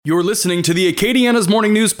You're listening to the Acadiana's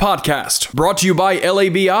Morning News Podcast, brought to you by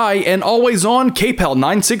LABI and always on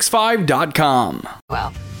KPEL965.com.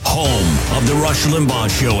 Well, home of the Rush Limbaugh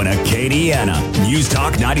Show in Acadiana. News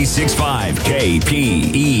Talk 96.5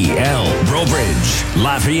 KPEL. Brobridge,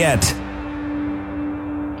 Lafayette.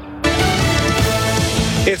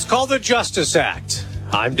 It's called the Justice Act.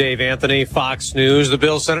 I'm Dave Anthony, Fox News. The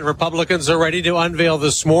bill Senate Republicans are ready to unveil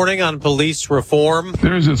this morning on police reform.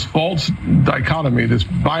 There's this false dichotomy, this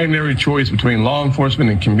binary choice between law enforcement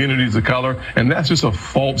and communities of color, and that's just a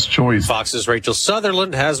false choice. Fox's Rachel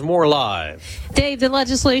Sutherland has more live. Dave, the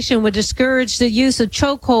legislation would discourage the use of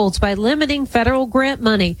chokeholds by limiting federal grant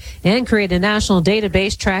money and create a national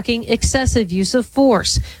database tracking excessive use of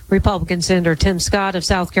force. Republican Senator Tim Scott of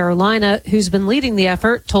South Carolina, who's been leading the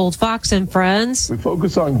effort, told Fox and Friends, we focus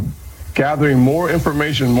on gathering more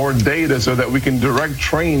information, more data, so that we can direct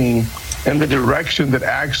training in the direction that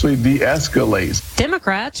actually de-escalates.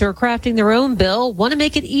 Democrats who are crafting their own bill want to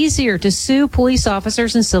make it easier to sue police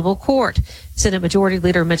officers in civil court. Senate Majority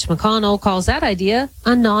Leader Mitch McConnell calls that idea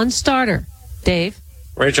a non-starter. Dave?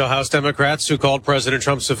 Rachel, House Democrats who called President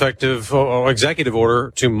Trump's executive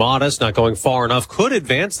order too modest, not going far enough, could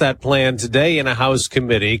advance that plan today in a House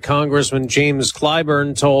committee. Congressman James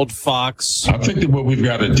Clyburn told Fox, I think that what we've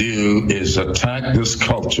got to do is attack this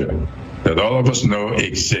culture that all of us know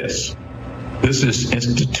exists. This is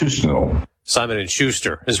institutional. Simon &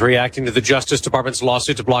 Schuster is reacting to the Justice Department's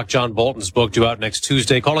lawsuit to block John Bolton's book due out next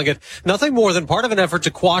Tuesday, calling it nothing more than part of an effort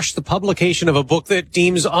to quash the publication of a book that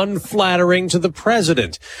deems unflattering to the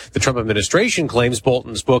president. The Trump administration claims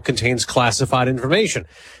Bolton's book contains classified information.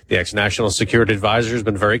 The ex-national security advisor has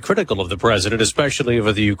been very critical of the president, especially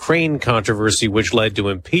over the Ukraine controversy, which led to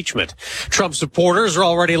impeachment. Trump supporters are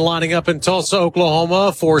already lining up in Tulsa,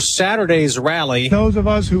 Oklahoma for Saturday's rally. Those of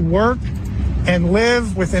us who work and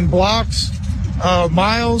live within blocks,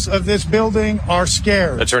 miles of this building are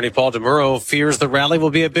scared. Attorney Paul DeMuro fears the rally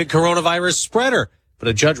will be a big coronavirus spreader, but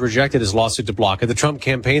a judge rejected his lawsuit to block it. The Trump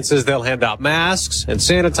campaign says they'll hand out masks and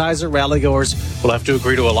sanitizer. Rallygoers will have to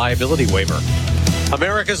agree to a liability waiver.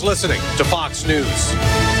 America's listening to Fox News.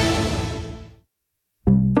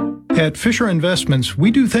 At Fisher Investments,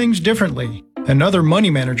 we do things differently, and other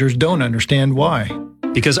money managers don't understand why.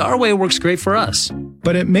 Because our way works great for us.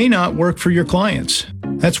 But it may not work for your clients.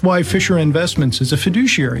 That's why Fisher Investments is a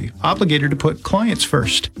fiduciary, obligated to put clients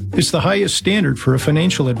first. It's the highest standard for a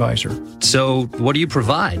financial advisor. So, what do you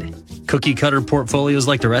provide? Cookie-cutter portfolios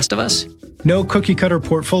like the rest of us? No cookie-cutter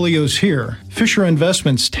portfolios here. Fisher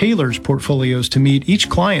Investments tailors portfolios to meet each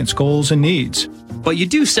client's goals and needs. But you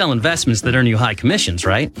do sell investments that earn you high commissions,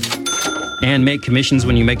 right? And make commissions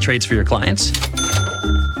when you make trades for your clients?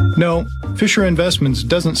 No, Fisher Investments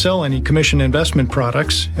doesn't sell any commission investment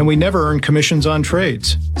products, and we never earn commissions on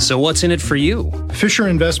trades. So what's in it for you? Fisher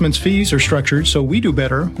Investments fees are structured so we do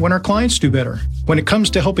better when our clients do better. When it comes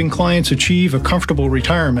to helping clients achieve a comfortable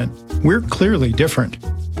retirement, we're clearly different.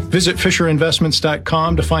 Visit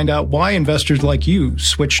FisherInvestments.com to find out why investors like you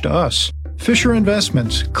switch to us. Fisher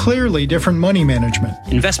Investments, clearly different money management.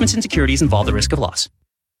 Investments in securities involve the risk of loss.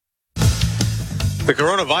 The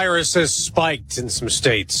coronavirus has spiked in some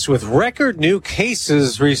states with record new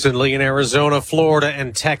cases recently in Arizona, Florida,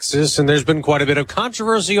 and Texas. And there's been quite a bit of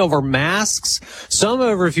controversy over masks. Some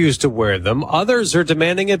have refused to wear them. Others are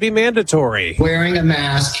demanding it be mandatory. Wearing a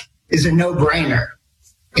mask is a no-brainer.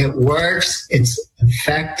 It works. It's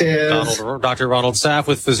effective. Dr. Ronald Saff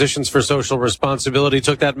with Physicians for Social Responsibility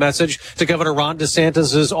took that message to Governor Ron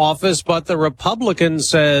DeSantis' office, but the Republican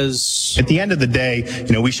says, at the end of the day,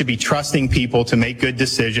 we should be trusting people to make good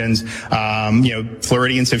decisions.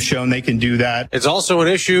 Floridians have shown they can do that. It's also an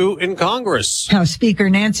issue in Congress. House Speaker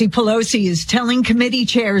Nancy Pelosi is telling committee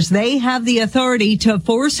chairs they have the authority to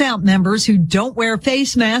force out members who don't wear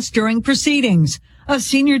face masks during proceedings. A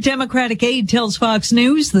senior Democratic aide tells Fox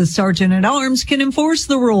News the sergeant-at-arms can enforce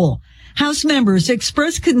the rule. House members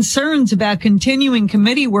expressed concerns about continuing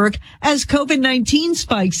committee work as COVID-19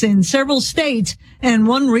 spikes in several states, and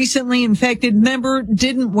one recently infected member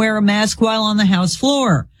didn't wear a mask while on the House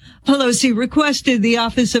floor. Pelosi requested the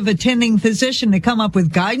Office of Attending Physician to come up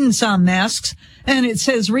with guidance on masks, and it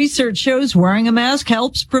says research shows wearing a mask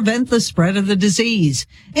helps prevent the spread of the disease.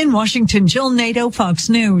 In Washington, Jill Nato, Fox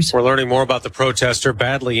News. We're learning more about the protester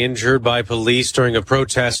badly injured by police during a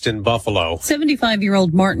protest in Buffalo.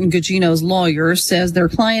 75-year-old Martin Gugino's lawyer says their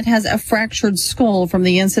client has a fractured skull from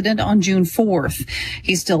the incident on June 4th.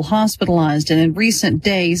 He's still hospitalized, and in recent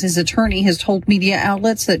days, his attorney has told media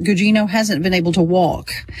outlets that Gugino hasn't been able to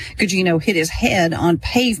walk. Gugino hit his head on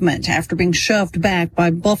pavement after being shoved back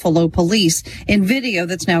by Buffalo police in video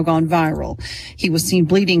that's now gone viral. He was seen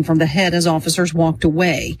bleeding from the head as officers walked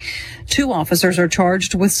away. 2 officers are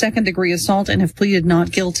charged with second-degree assault and have pleaded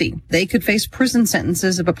not guilty. They could face prison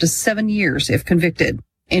sentences of up to 7 years if convicted.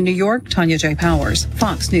 In New York, Tanya J. Powers,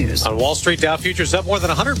 Fox News. On Wall Street, Dow futures up more than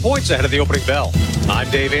 100 points ahead of the opening bell. I'm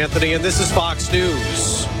Dave Anthony, and this is Fox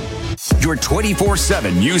News. Your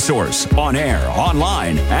 24/7 news source, on air,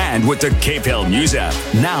 online, and with the KPEL News app.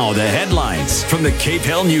 Now the headlines from the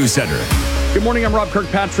KPEL News Center. Good morning, I'm Rob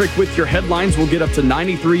Kirkpatrick with your headlines. We'll get up to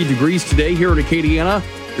 93 degrees today here in Acadiana.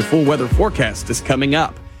 Your full weather forecast is coming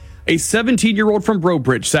up. A 17-year-old from Breaux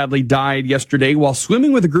Bridge sadly died yesterday while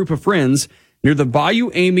swimming with a group of friends near the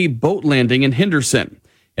Bayou Amy boat landing in Henderson.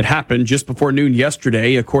 It happened just before noon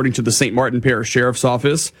yesterday, according to the St. Martin Parish Sheriff's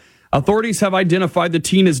Office. Authorities have identified the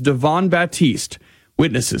teen as Devon Baptiste.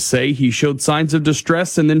 Witnesses say he showed signs of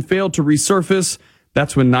distress and then failed to resurface.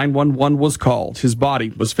 That's when 911 was called. His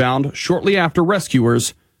body was found shortly after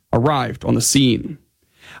rescuers arrived on the scene.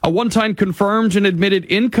 A one-time confirmed and admitted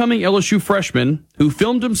incoming LSU freshman who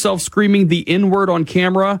filmed himself screaming the N-word on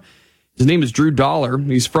camera. His name is Drew Dollar.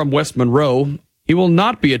 He's from West Monroe. He will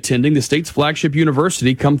not be attending the state's flagship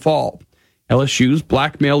university come fall. LSU's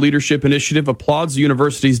Black Male Leadership Initiative applauds the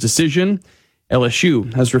university's decision.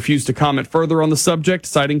 LSU has refused to comment further on the subject,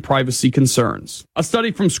 citing privacy concerns. A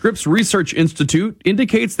study from Scripps Research Institute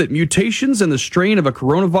indicates that mutations in the strain of a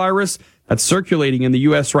coronavirus that's circulating in the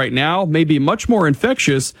U.S. right now may be much more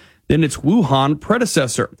infectious than its Wuhan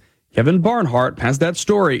predecessor. Kevin Barnhart has that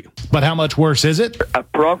story. But how much worse is it?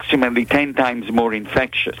 Approximately 10 times more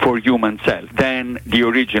infectious for human cells than the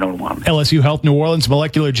original one. LSU Health New Orleans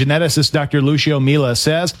molecular geneticist Dr. Lucio Mila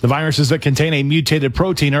says the viruses that contain a mutated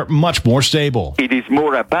protein are much more stable. It is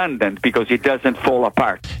more abundant because it doesn't fall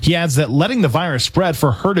apart. He adds that letting the virus spread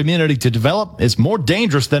for herd immunity to develop is more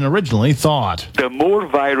dangerous than originally thought. The more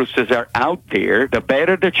viruses are out there, the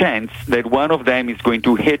better the chance that one of them is going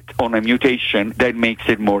to hit on a mutation that makes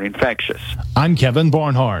it more infectious. I'm Kevin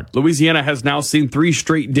Barnhart. Louisiana has now seen 3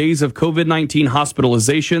 straight days of COVID-19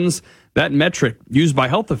 hospitalizations, that metric used by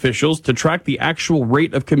health officials to track the actual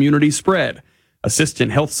rate of community spread.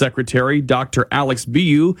 Assistant Health Secretary Dr. Alex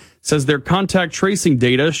Biu says their contact tracing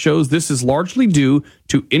data shows this is largely due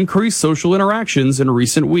to increased social interactions in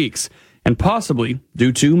recent weeks, and possibly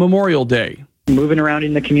due to Memorial Day. Moving around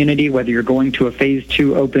in the community, whether you're going to a phase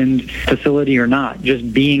 2 opened facility or not,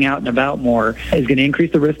 just being out and about more is going to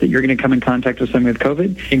increase the risk that you're going to come in contact with someone with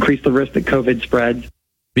COVID, increase the risk that COVID spreads.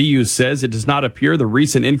 BU says it does not appear the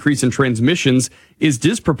recent increase in transmissions is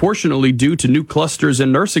disproportionately due to new clusters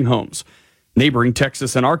in nursing homes. Neighboring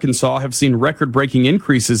Texas and Arkansas have seen record-breaking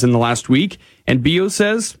increases in the last week, and BO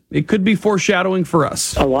says it could be foreshadowing for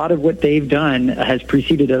us. A lot of what they've done has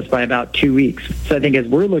preceded us by about 2 weeks. So I think as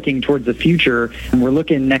we're looking towards the future, and we're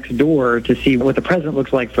looking next door to see what the present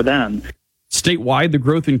looks like for them. Statewide, the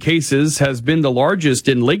growth in cases has been the largest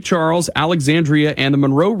in Lake Charles, Alexandria, and the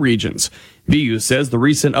Monroe regions. BU says the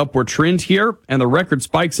recent upward trend here and the record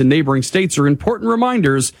spikes in neighboring states are important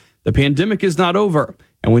reminders the pandemic is not over,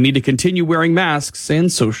 and we need to continue wearing masks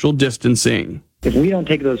and social distancing. If we don't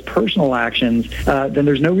take those personal actions, then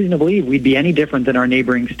there's no reason to believe we'd be any different than our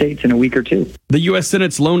neighboring states in a week or two. The U.S.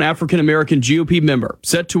 Senate's lone African-American GOP member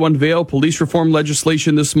set to unveil police reform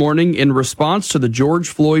legislation this morning in response to the George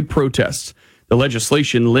Floyd protests. The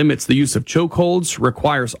legislation limits the use of chokeholds,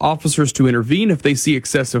 requires officers to intervene if they see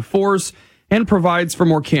excessive force, and provides for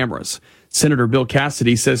more cameras. Senator Bill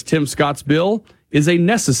Cassidy says Tim Scott's bill is a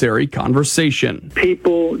necessary conversation.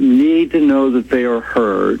 People need to know that they are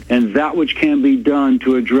heard, and that which can be done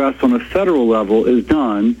to address on a federal level is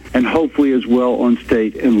done, and hopefully as well on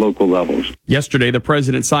state and local levels. Yesterday, the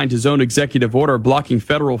president signed his own executive order blocking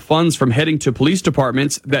federal funds from heading to police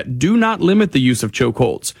departments that do not limit the use of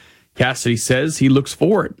chokeholds. Cassidy says he looks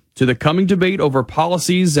forward to the coming debate over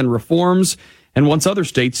policies and reforms and wants other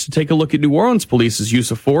states to take a look at New Orleans police's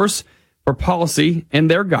use of force for policy and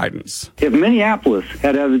their guidance. If Minneapolis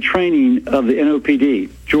had the training of the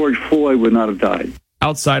NOPD, George Floyd would not have died.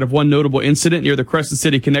 Outside of one notable incident near the Crescent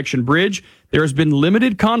City Connection Bridge, there has been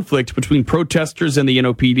limited conflict between protesters and the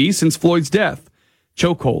NOPD since Floyd's death.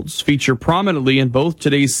 Chokeholds feature prominently in both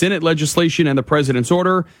today's Senate legislation and the president's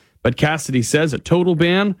order, but Cassidy says a total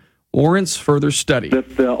ban warrants further study.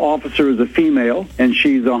 If the officer is a female and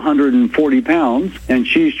she's 140 pounds and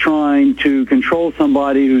she's trying to control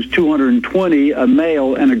somebody who's 220, a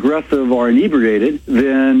male, and aggressive or inebriated,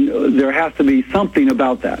 then there has to be something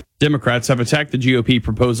about that. Democrats have attacked the GOP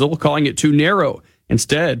proposal, calling it too narrow,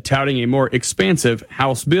 instead touting a more expansive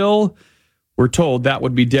House bill. We're told that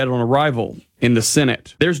would be dead on arrival. in the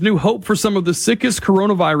Senate. There's new hope for some of the sickest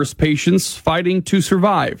coronavirus patients fighting to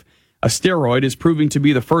survive. A steroid is proving to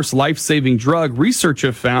be the first life-saving drug research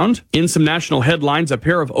have found. In some national headlines, a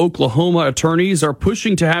pair of Oklahoma attorneys are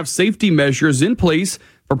pushing to have safety measures in place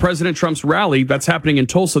for President Trump's rally that's happening in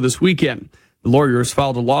Tulsa this weekend. The lawyers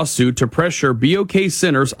filed a lawsuit to pressure BOK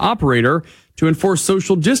Center's operator to enforce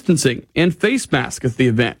social distancing and face masks at the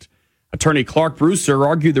event. Attorney Clark Brewster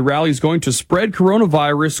argued the rally is going to spread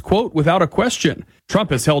coronavirus, quote, without a question. Trump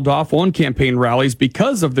has held off on campaign rallies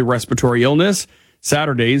because of the respiratory illness.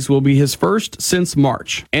 Saturdays will be his first since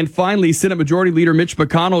March. And finally, Senate Majority Leader Mitch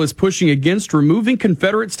McConnell is pushing against removing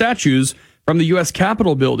Confederate statues from the U.S.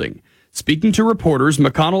 Capitol building. Speaking to reporters,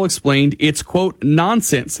 McConnell explained it's, quote,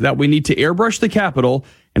 nonsense that we need to airbrush the Capitol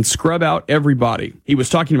and scrub out everybody. He was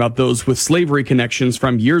talking about those with slavery connections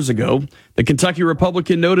from years ago. The Kentucky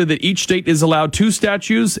Republican noted that each state is allowed 2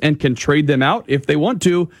 statues and can trade them out if they want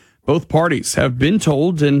to. Both parties have been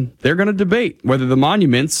told, and they're going to debate whether the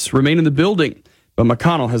monuments remain in the building. But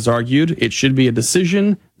McConnell has argued it should be a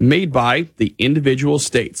decision made by the individual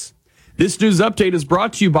states. This news update is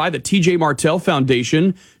brought to you by the TJ Martell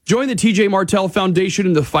Foundation. Join the TJ Martell Foundation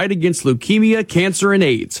in the fight against leukemia, cancer, and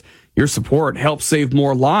AIDS. Your support helps save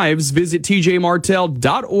more lives. Visit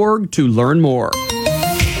tjmartell.org to learn more.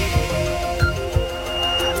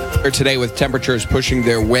 Today with temperatures pushing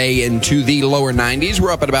their way into the lower 90s.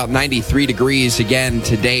 We're up at about 93 degrees again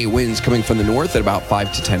today. Winds coming from the north at about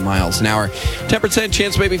 5 to 10 miles an hour. 10%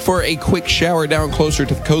 chance maybe for a quick shower down closer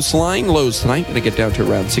to the coastline. Lows tonight going to get down to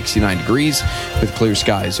around 69 degrees with clear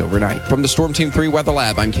skies overnight. From the Storm Team 3 Weather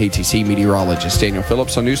Lab, I'm KTC meteorologist Daniel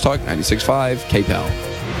Phillips on News Talk 96.5 KPEL.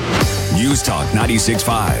 News Talk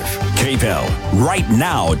 96.5 KPEL. Right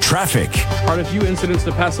now, traffic. All right, a few incidents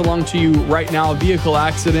to pass along to you right now. A vehicle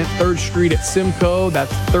accident, 3rd Street at Simcoe.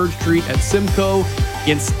 That's 3rd Street at Simcoe.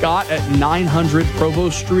 In Scott at 900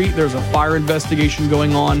 Provost Street, there's a fire investigation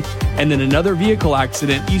going on. And then another vehicle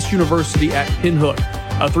accident, East University at Pinhook.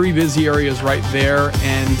 3 busy areas right there.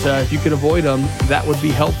 And if you could avoid them, that would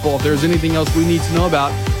be helpful. If there's anything else we need to know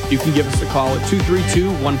about, you can give us a call at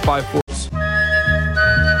 232-154.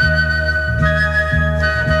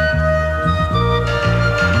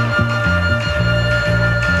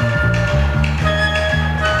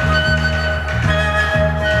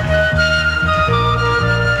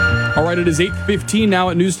 All right, it is 8:15 now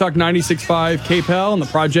at News Talk 96.5 KPEL, and the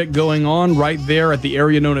project going on right there at the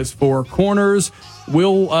area known as Four Corners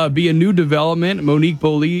will be a new development. Monique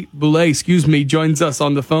Boulay, joins us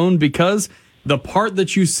on the phone because the part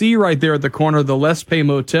that you see right there at the corner of the Lespay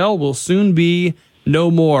Motel will soon be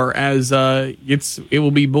no more, as it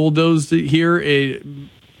will be bulldozed here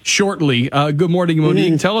shortly. Good morning,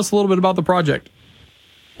 Monique. Tell us a little bit about the project.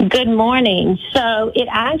 Good morning. So it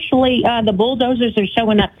actually, the bulldozers are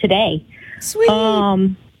showing up today. Sweet.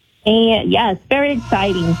 And yes, very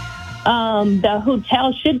exciting. The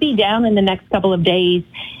hotel should be down in the next couple of days.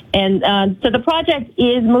 And so the project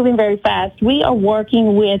is moving very fast. We are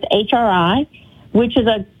working with HRI, which is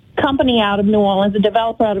a company out of New Orleans, a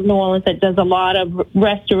developer out of New Orleans that does a lot of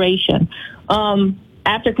restoration.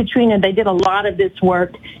 After Katrina, they did a lot of this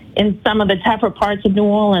work in some of the tougher parts of New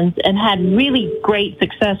Orleans and had really great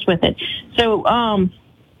success with it. So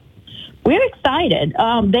we're excited.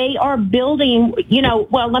 They are building,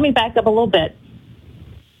 let me back up a little bit.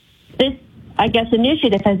 This,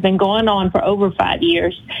 initiative has been going on for over 5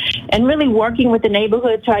 years and really working with the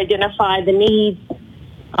neighborhood to identify the needs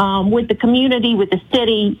with the community, with the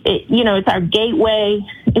city. It's our gateway.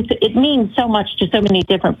 It means so much to so many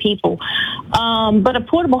different people. But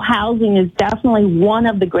affordable housing is definitely one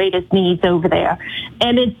of the greatest needs over there.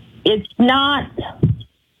 And it's not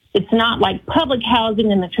like public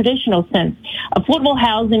housing in the traditional sense. Affordable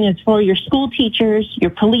housing is for your school teachers,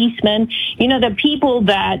 your policemen, the people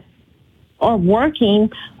that are working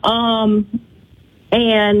and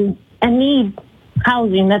need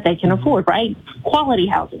housing that they can afford, right? Quality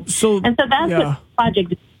housing. So that's what the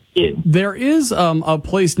project is do. There is a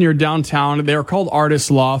place near downtown. They're called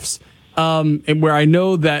Artist Lofts, and where I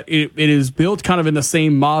know that it is built kind of in the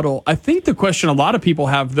same model. I think the question a lot of people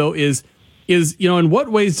have, though, is in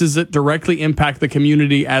what ways does it directly impact the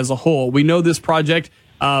community as a whole? We know this project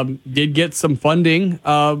did get some funding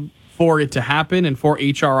for it to happen and for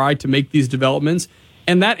HRI to make these developments.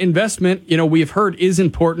 And that investment, we have heard, is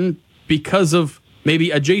important because of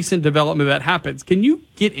maybe adjacent development that happens. Can you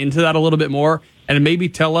get into that a little bit more and maybe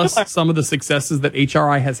tell us some of the successes that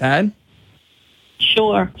HRI has had?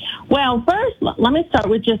 Sure. Well, first, let me start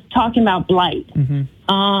with just talking about blight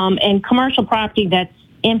and commercial property that's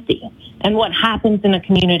empty and what happens in a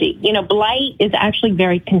community. Blight is actually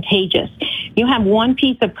very contagious. you have one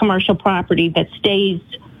piece of commercial property that stays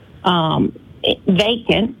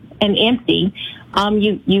vacant and empty,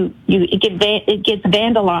 it gets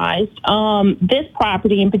vandalized. This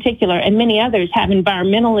property in particular and many others have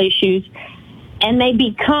environmental issues, and they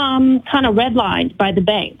become kind of redlined by the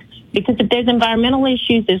banks, because if there's environmental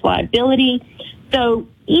issues, there's liability. So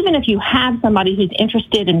even if you have somebody who's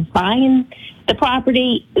interested in buying the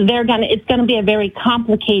property, it's going to be a very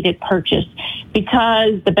complicated purchase,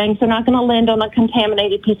 because the banks are not going to lend on a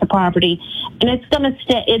contaminated piece of property, and its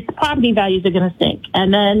property values are going to sink,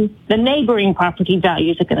 and then the neighboring property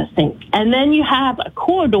values are going to sink, and then you have a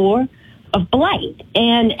corridor of blight,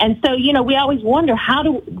 and so we always wonder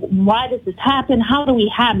why does this happen? How do we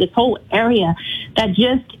have this whole area that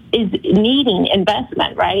just is needing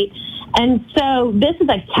investment, right? And so this is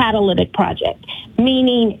a catalytic project,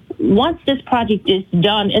 meaning once this project is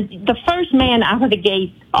done, the first man out of the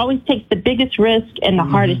gate always takes the biggest risk and the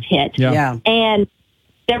hardest hit. Yeah. And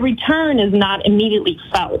the return is not immediately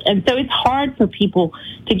felt. And so it's hard for people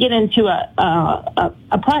to get into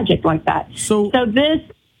a project like that. So this...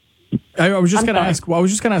 I was just going to ask,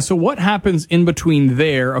 so what happens in between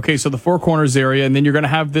there? Okay, so the Four Corners area, and then you're going to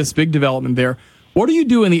have this big development there. What do you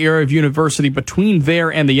do in the area of University between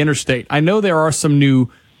there and the interstate? I know there are some new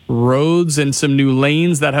roads and some new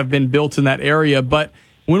lanes that have been built in that area, but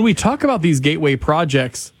when we talk about these gateway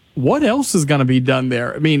projects, what else is going to be done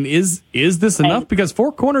there? I mean, is this enough? Because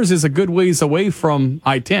Four Corners is a good ways away from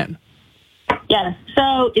I-10. Yes,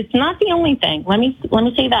 so it's not the only thing. Let me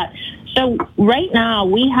say that. So right now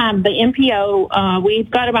we have the MPO,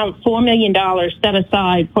 we've got about $4 million set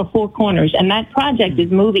aside for Four Corners, and that project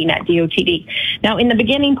is moving at DOTD. Now, in the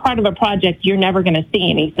beginning part of a project, you're never going to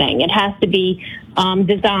see anything. It has to be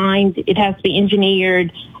designed. It has to be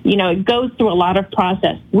engineered. It goes through a lot of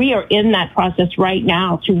process. We are in that process right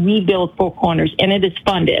now to rebuild Four Corners, and it is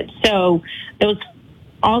funded. So those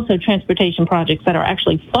also transportation projects that are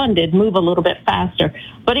actually funded move a little bit faster.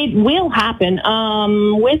 But it will happen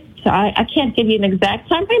I can't give you an exact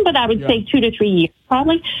time frame, but I would say 2 to 3 years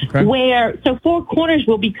probably, so Four Corners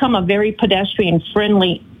will become a very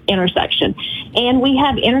pedestrian-friendly intersection. And we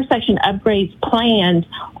have intersection upgrades planned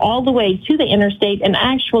all the way to the interstate, and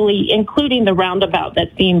actually including the roundabout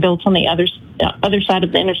that's being built on the other side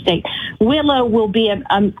of the interstate. Willow will be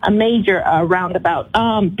a major roundabout.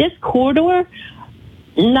 This corridor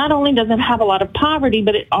not only does it have a lot of poverty,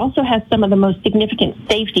 but it also has some of the most significant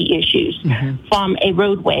safety issues from a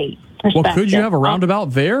roadway perspective. Well, could you have a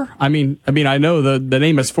roundabout there? I mean, I know the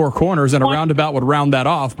name is Four Corners, and a roundabout would round that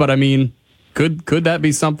off, but I mean, could that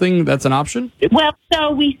be something that's an option? Well,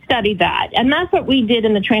 so we studied that, and that's what we did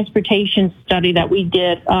in the transportation study that we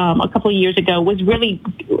did a couple of years ago, was really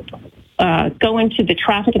go into the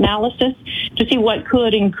traffic analysis to see what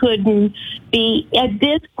could and couldn't be at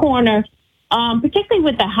this corner. Particularly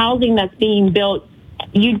with the housing that's being built,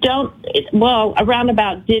 a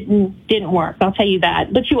roundabout didn't work, I'll tell you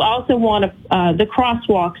that. But you also want the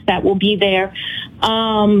crosswalks that will be there.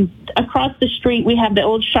 Across the street, we have the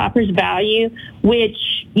old Shoppers Value,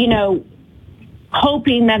 which,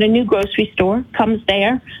 hoping that a new grocery store comes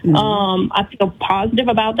there. I feel positive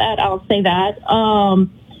about that, I'll say that.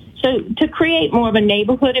 So to create more of a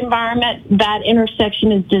neighborhood environment, that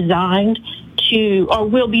intersection is designed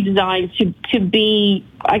will be designed to be,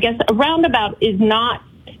 I guess, a roundabout is not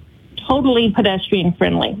totally pedestrian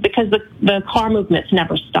friendly because the car movements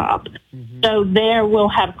never stop. So there we'll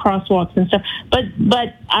have crosswalks and stuff.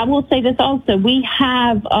 But I will say this also, we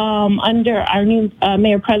have under our new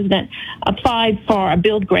mayor president applied for a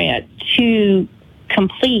build grant to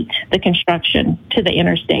complete the construction to the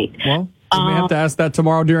interstate. Well, we may have to ask that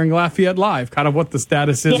tomorrow during Lafayette Live, kind of what the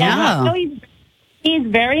status is. Yeah. So he's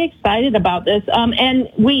very excited about this. And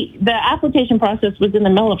the application process was in the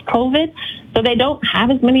middle of COVID, so they don't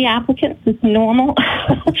have as many applicants as normal.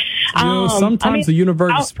 Sometimes the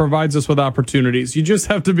universe provides us with opportunities. You just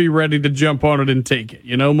have to be ready to jump on it and take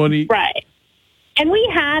it. Monique? Right. And we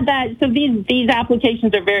had that. So these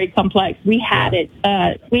applications are very complex. We had it.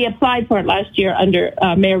 We applied for it last year under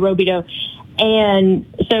Mayor Robito. And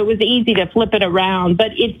so it was easy to flip it around,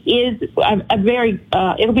 but it is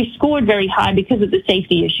it'll be scored very high because of the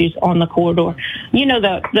safety issues on the corridor.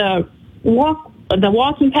 The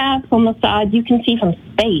walking paths on the side, you can see from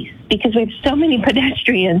space because we have so many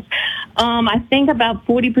pedestrians. I think about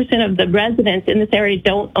 40% of the residents in this area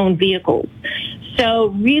don't own vehicles. So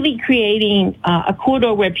really creating a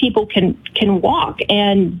corridor where people can walk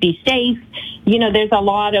and be safe. There's a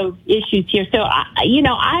lot of issues here. So,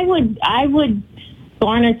 I would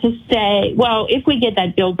Garner to say, well, if we get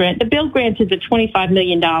that build grant, the build grant is a $25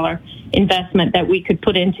 million investment that we could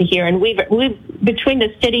put into here. And we've between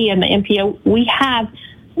the city and the MPO, we have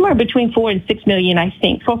somewhere between $4 and $6 million, I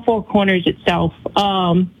think, for Four Corners itself.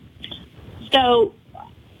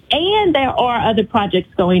 And there are other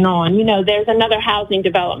projects going on. You know, there's another housing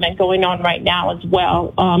development going on right now as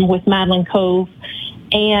well with Madeline Cove.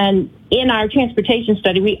 And in our transportation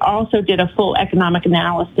study, we also did a full economic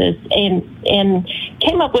analysis and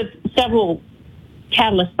came up with several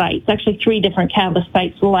catalyst sites, actually 3 different catalyst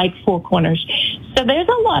sites like Four Corners. So there's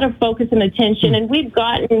a lot of focus and attention, and we've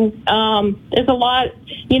gotten, there's a lot,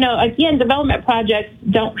 you know, again, development projects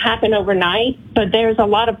don't happen overnight, but there's a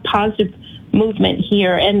lot of positive movement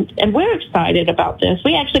here, and we're excited about this.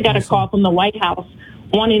 We actually got a call from the White House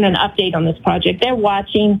wanting an update on this project. They're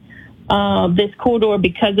watching this corridor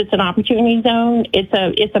because it's an opportunity zone.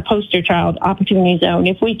 It's a poster child opportunity zone.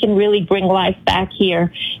 If we can really bring life back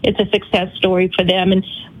here, it's a success story for them. And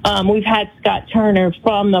we've had Scott Turner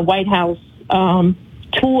from the White House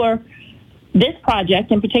tour this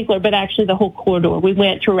project in particular, but actually the whole corridor. We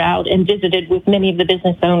went throughout and visited with many of the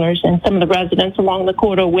business owners and some of the residents along the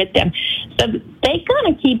corridor with them. So they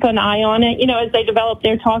kind of keep an eye on it, you know, as they develop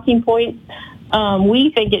their talking points.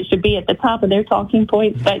 We think it should be at the top of their talking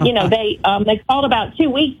points, but you know, they called about 2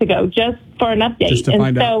 weeks ago just for an update. Just to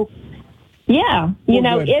find out. Yeah, you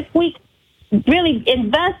know, if we really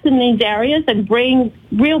invest in these areas and bring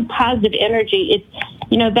real positive energy, it's,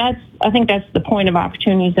 you know, I think that's the point of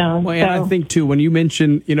Opportunity Zone. Well, and I think too, when you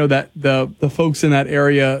mention, you know, that the folks in that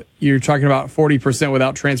area, you're talking about 40%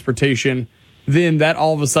 without transportation, then that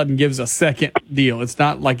all of a sudden gives a second deal. It's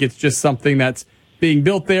not like it's just something that's being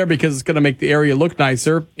built there because it's going to make the area look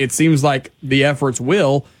nicer. It seems like the efforts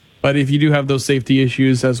will, but if you do have those safety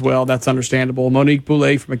issues as well, that's understandable. Monique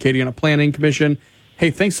Boulay from Acadiana Planning Commission.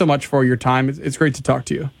 Hey, thanks so much for your time. It's great to talk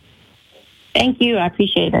to you. Thank you. I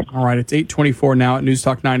appreciate it. All right. It's 8:24 now at News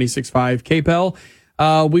Talk 96.5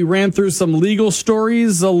 KPEL. We ran through some legal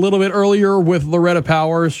stories a little bit earlier with Loretta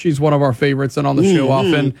Powers. She's one of our favorites and on the show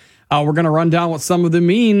often. We're going to run down what some of them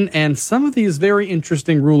mean and some of these very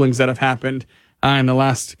interesting rulings that have happened in the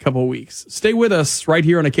last couple of weeks. Stay with us right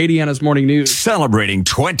here on Acadiana's Morning News. Celebrating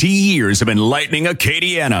 20 years of enlightening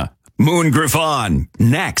Acadiana. Moon Griffon,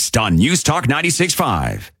 next on News Talk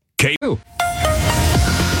 96.5.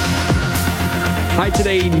 High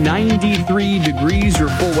today, 93 degrees. Your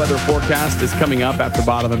full weather forecast is coming up at the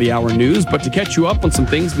bottom of the hour news. But to catch you up on some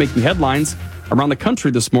things making headlines around the country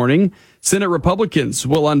this morning, Senate Republicans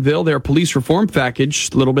will unveil their police reform package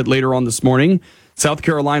a little bit later on this morning. South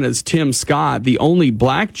Carolina's Tim Scott, the only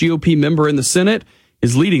black GOP member in the Senate,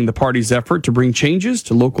 is leading the party's effort to bring changes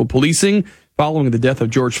to local policing following the death of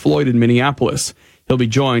George Floyd in Minneapolis. He'll be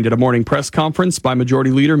joined at a morning press conference by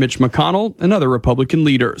Majority Leader Mitch McConnell and other Republican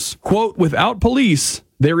leaders. Quote, without police,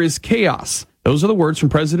 there is chaos. Those are the words from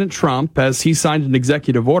President Trump as he signed an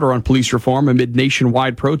executive order on police reform amid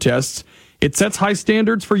nationwide protests. It sets high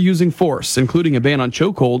standards for using force, including a ban on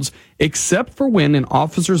chokeholds, except for when an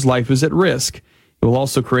officer's life is at risk. It will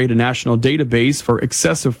also create a national database for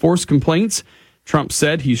excessive force complaints. Trump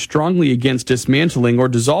said he's strongly against dismantling or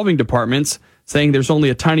dissolving departments, saying there's only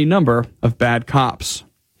a tiny number of bad cops.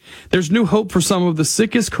 There's new hope for some of the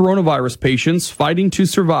sickest coronavirus patients fighting to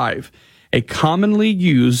survive. A commonly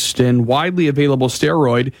used and widely available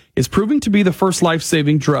steroid is proving to be the first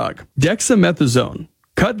life-saving drug. Dexamethasone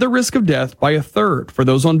cut the risk of death by a third for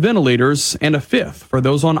those on ventilators and a fifth for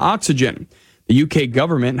those on oxygen. The UK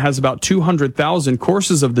government has about 200,000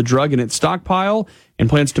 courses of the drug in its stockpile and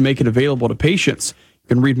plans to make it available to patients. You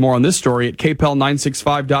can read more on this story at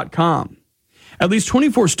kpel965.com. At least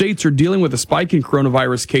 24 states are dealing with a spike in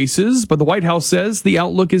coronavirus cases, but the White House says the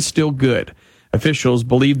outlook is still good. Officials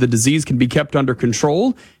believe the disease can be kept under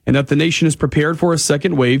control and that the nation is prepared for a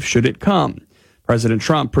second wave should it come. President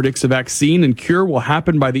Trump predicts a vaccine and cure will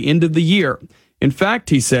happen by the end of the year. In fact,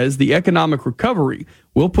 he says the economic recovery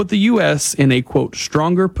will put the U.S. in a, quote,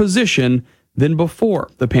 stronger position than before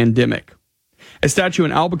the pandemic. A statue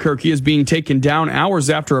in Albuquerque is being taken down hours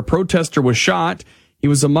after a protester was shot. He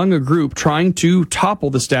was among a group trying to topple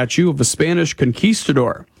the statue of a Spanish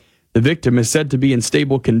conquistador. The victim is said to be in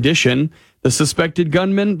stable condition. The suspected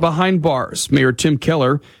gunman behind bars, Mayor Tim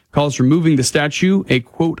Keller, calls removing the statue a,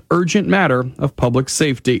 quote, urgent matter of public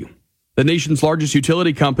safety. The nation's largest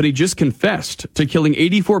utility company just confessed to killing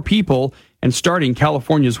 84 people and starting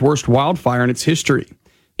California's worst wildfire in its history.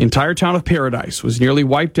 The entire town of Paradise was nearly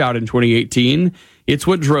wiped out in 2018. It's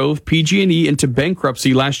what drove PG&E into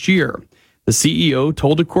bankruptcy last year. The CEO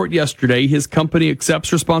told a court yesterday his company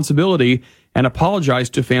accepts responsibility and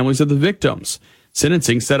apologized to families of the victims.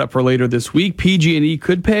 Sentencing set up for later this week. PG&E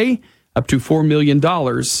could pay up to $4 million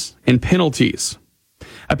in penalties.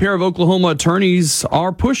 A pair of Oklahoma attorneys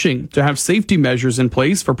are pushing to have safety measures in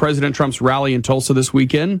place for President Trump's rally in Tulsa this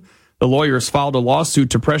weekend. The lawyers filed a lawsuit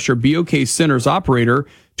to pressure BOK Center's operator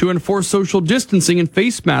to enforce social distancing and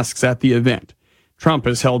face masks at the event. Trump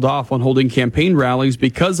has held off on holding campaign rallies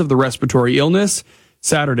because of the respiratory illness.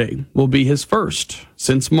 Saturday will be his first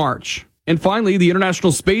since March. And finally, the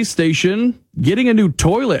International Space Station getting a new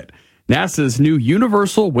toilet. NASA's new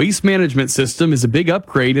Universal Waste Management System is a big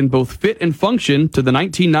upgrade in both fit and function to the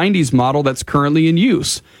 1990s model that's currently in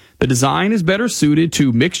use. The design is better suited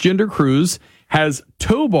to mixed-gender crews, has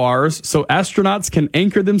tow bars so astronauts can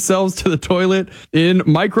anchor themselves to the toilet in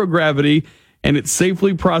microgravity, and it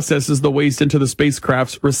safely processes the waste into the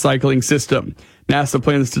spacecraft's recycling system. NASA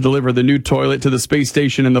plans to deliver the new toilet to the space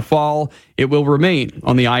station in the fall. It will remain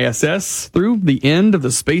on the ISS through the end of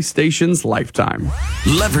the space station's lifetime.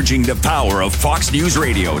 Leveraging the power of Fox News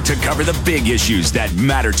Radio to cover the big issues that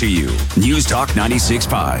matter to you. News Talk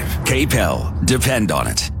 96.5. KPEL. Depend on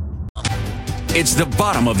it. It's the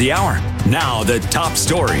bottom of the hour. Now the top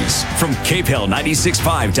stories from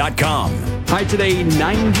KPEL965.com. High today,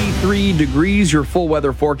 93 degrees. Your full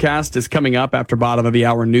weather forecast is coming up after bottom of the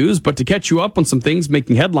hour news. But to catch you up on some things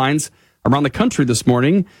making headlines around the country this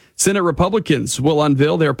morning, Senate Republicans will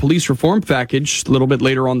unveil their police reform package a little bit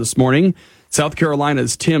later on this morning. South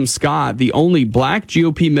Carolina's Tim Scott, the only black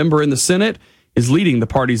GOP member in the Senate, is leading the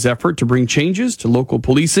party's effort to bring changes to local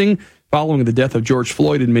policing following the death of George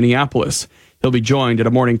Floyd in Minneapolis. He'll be joined at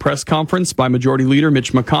a morning press conference by Majority Leader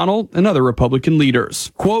Mitch McConnell and other Republican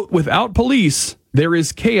leaders. Quote, "Without police, there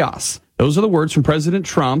is chaos." Those are the words from President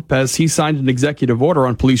Trump as he signed an executive order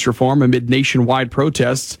on police reform amid nationwide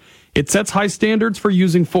protests. It sets high standards for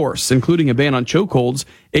using force, including a ban on chokeholds,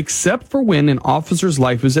 except for when an officer's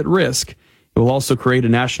life is at risk. It will also create a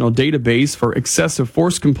national database for excessive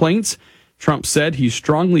force complaints. Trump said he's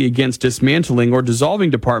strongly against dismantling or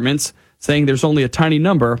dissolving departments, saying there's only a tiny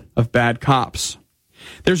number of bad cops.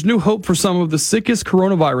 There's new hope for some of the sickest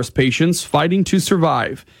coronavirus patients fighting to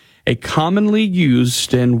survive. A commonly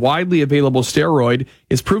used and widely available steroid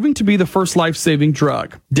is proving to be the first life-saving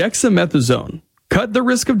drug. Dexamethasone cut the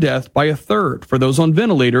risk of death by a third for those on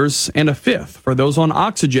ventilators and a fifth for those on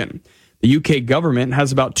oxygen. The UK government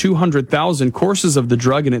has about 200,000 courses of the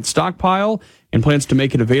drug in its stockpile and plans to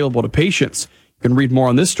make it available to patients. You can read more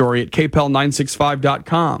on this story at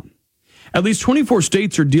kpel965.com. At least 24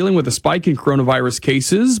 states are dealing with a spike in coronavirus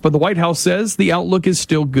cases, but the White House says the outlook is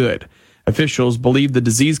still good. Officials believe the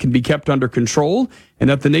disease can be kept under control and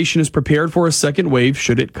that the nation is prepared for a second wave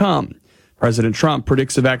should it come. President Trump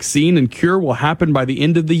predicts a vaccine and cure will happen by the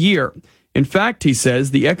end of the year. In fact, he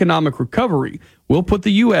says the economic recovery will put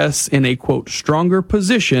the U.S. in a, quote, stronger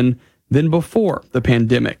position than before the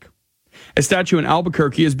pandemic. A statue in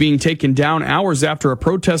Albuquerque is being taken down hours after a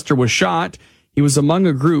protester was shot. He was among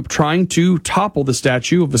a group trying to topple the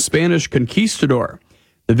statue of the Spanish conquistador.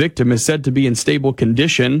 The victim is said to be in stable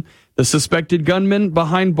condition. The suspected gunman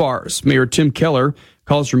behind bars. Mayor Tim Keller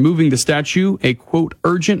calls removing the statue a, quote,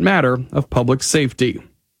 urgent matter of public safety.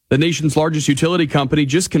 The nation's largest utility company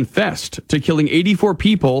just confessed to killing 84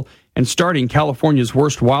 people and starting California's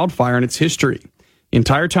worst wildfire in its history. The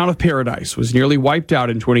entire town of Paradise was nearly wiped out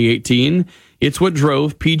in 2018. It's what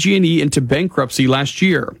drove PG&E into bankruptcy last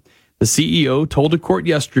year. The CEO told a court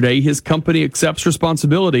yesterday his company accepts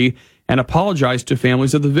responsibility and apologized to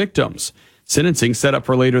families of the victims. Sentencing set up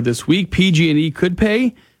for later this week. PG&E could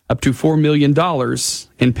pay up to $4 million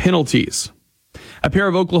in penalties. A pair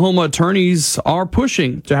of Oklahoma attorneys are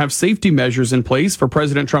pushing to have safety measures in place for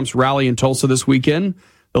President Trump's rally in Tulsa this weekend.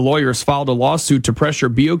 The lawyers filed a lawsuit to pressure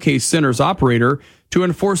BOK Center's operator to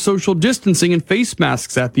enforce social distancing and face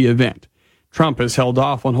masks at the event. Trump has held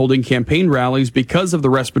off on holding campaign rallies because of the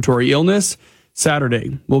respiratory illness.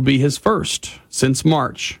 Saturday will be his first since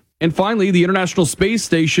March. And finally, the International Space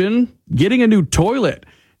Station getting a new toilet.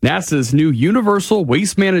 NASA's new Universal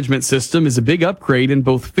Waste Management System is a big upgrade in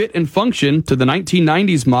both fit and function to the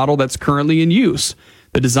 1990s model that's currently in use.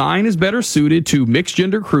 The design is better suited to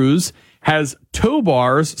mixed-gender crews, has tow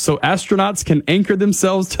bars so astronauts can anchor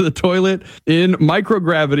themselves to the toilet in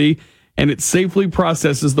microgravity, and it safely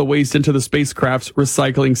processes the waste into the spacecraft's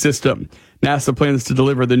recycling system. NASA plans to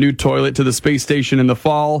deliver the new toilet to the space station in the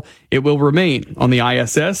fall. It will remain on the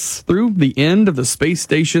ISS through the end of the space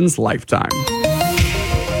station's lifetime.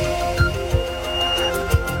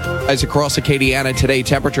 skies across Acadiana today.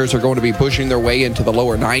 Temperatures are going to be pushing their way into the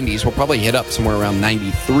lower 90s. We'll probably hit up somewhere around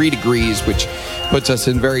 93 degrees, which puts us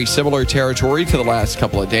in very similar territory to the last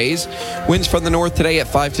couple of days. Winds from the north today at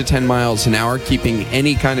 5 to 10 miles an hour, keeping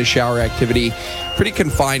any kind of shower activity pretty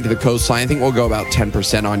confined to the coastline. I think we'll go about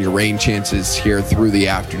 10% on your rain chances here through the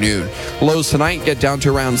afternoon. Lows tonight get down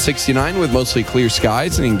to around 69 with mostly clear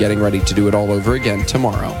skies, and getting ready to do it all over again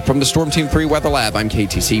tomorrow. From the Storm Team 3 Weather Lab, I'm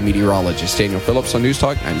KTC meteorologist Daniel Phillips on News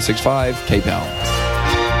Talk 96.5 KPEL.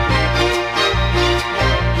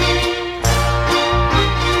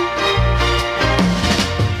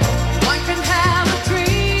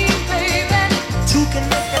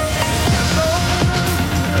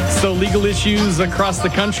 So legal issues across the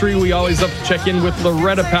country. We always have to check in with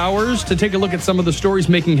Loretta Powers to take a look at some of the stories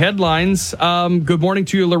making headlines. Good morning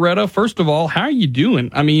to you, Loretta. First of all, how are you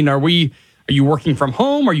doing? I mean, are you working from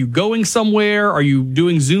home? Are you going somewhere? Are you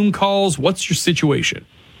doing Zoom calls? What's your situation?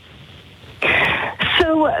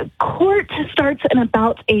 So court starts in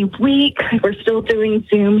about a week. We're still doing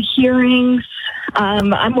Zoom hearings.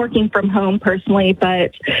 I'm working from home personally,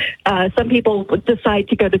 but some people decide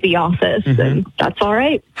to go to the office, and that's all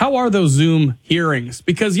right. How are those Zoom hearings?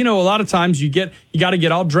 Because, a lot of times you got to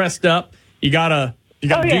get all dressed up. You got to do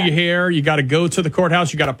your hair. You got to go to the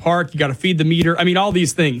courthouse. You got to park. You got to feed the meter. I mean, all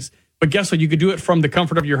these things. But guess what? You could do it from the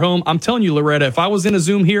comfort of your home. I'm telling you, Loretta, if I was in a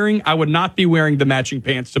Zoom hearing, I would not be wearing the matching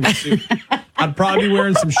pants to my suit. I'd probably be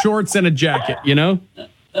wearing some shorts and a jacket, No,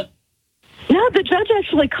 the judge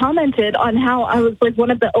actually commented on how I was like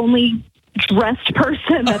one of the only dressed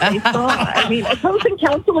person that they saw. I mean, opposing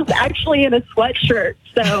counsel was actually in a sweatshirt.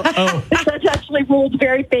 So the judge actually ruled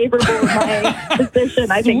very favorable in my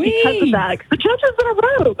position, I think, because of that. The judge is in a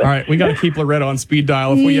robe. All right, we got to keep Loretta on speed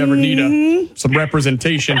dial if we ever need some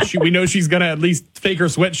representation. We know she's going to at least take her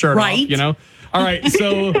sweatshirt off, All right,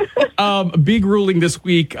 so big ruling this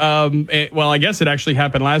week. I guess it actually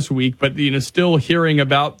happened last week, but still hearing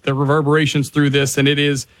about the reverberations through this, and it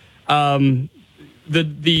is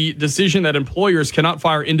the decision that employers cannot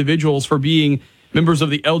fire individuals for being members of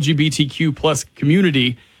the LGBTQ plus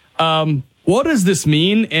community. What does this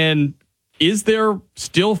mean, and is there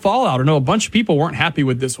still fallout? I know a bunch of people weren't happy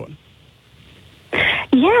with this one.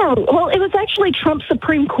 Yeah, well, it was actually Trump's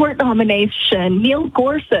Supreme Court nomination, Neil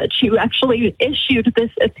Gorsuch, who actually issued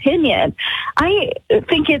this opinion. I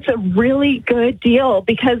think it's a really good deal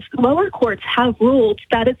because lower courts have ruled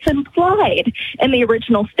that it's implied in the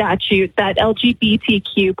original statute that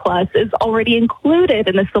LGBTQ plus is already included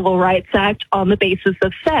in the Civil Rights Act on the basis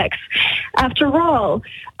of sex. After all,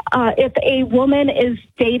 if a woman is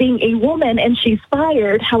dating a woman and she's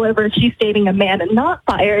fired, however, if she's dating a man and not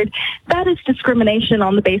fired, that is discrimination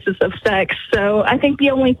on the basis of sex. So I think the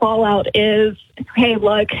only fallout is, hey,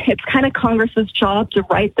 look, it's kind of Congress's job to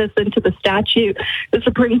write this into the statute. The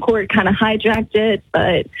Supreme Court kind of hijacked it,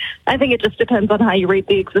 but I think it just depends on how you read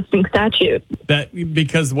the existing statute.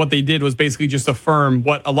 Because what they did was basically just affirm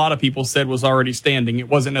what a lot of people said was already standing. It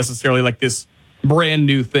wasn't necessarily like this brand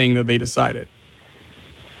new thing that they decided.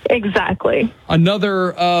 Exactly.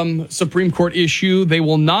 Another Supreme Court issue, they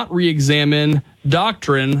will not re-examine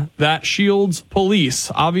doctrine that shields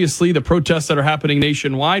police. Obviously, the protests that are happening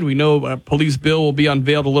nationwide, we know a police bill will be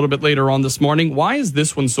unveiled a little bit later on this morning. Why is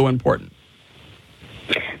this one so important?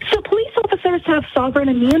 So police officers have sovereign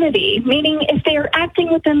immunity, meaning if they are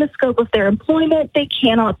acting within the scope of their employment, they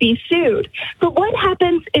cannot be sued. But what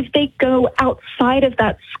happens if they go outside of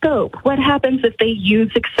that scope? What happens if they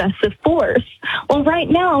use excessive force? Well, right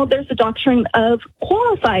now, there's a doctrine of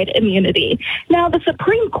qualified immunity. Now, the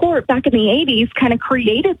Supreme Court back in the 80s kind of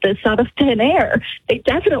created this out of thin air. They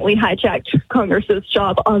definitely hijacked Congress's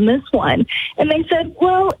job on this one. And they said,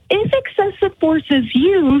 well, if excessive force is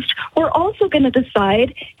used, we're also going to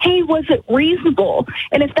decide, hey, was it reasonable?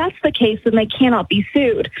 And if that's the case, then they cannot be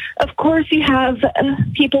sued. Of course, you have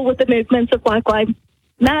people with the movements of Black Lives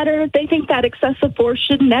Matter. They think that excessive force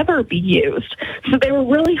should never be used. So they were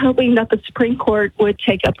really hoping that the Supreme Court would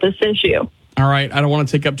take up this issue. All right. I don't want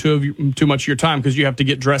to take up too much of your time because you have to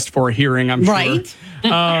get dressed for a hearing, I'm sure. Right.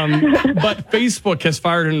 But Facebook has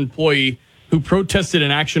fired an employee who protested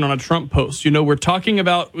an action on a Trump post. We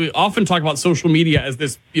often talk about social media as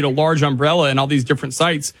this, large umbrella and all these different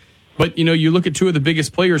sites. But, you look at two of the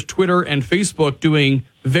biggest players, Twitter and Facebook, doing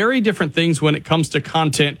very different things when it comes to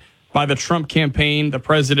content by the Trump campaign, the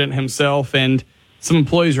president himself, and some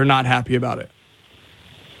employees are not happy about it.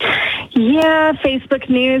 Yeah, Facebook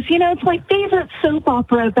News. It's my favorite soap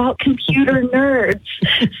opera about computer nerds.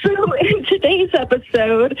 So in today's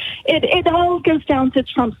episode, it all goes down to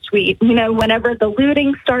Trump's tweet. Whenever the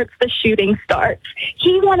looting starts, the shooting starts.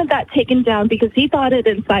 He wanted that taken down because he thought it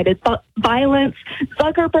incited violence.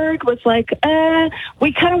 Zuckerberg was like,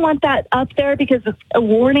 we kind of want that up there because it's a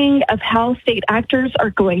warning of how state actors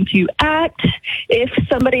are going to act if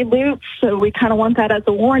somebody loots. So we kind of want that as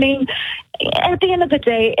a warning. At the end of the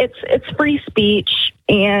day, it's free speech,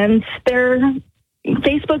 and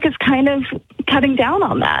Facebook is kind of cutting down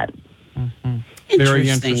on that. Mm-hmm. Very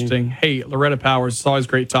interesting. Hey, Loretta Powers, it's always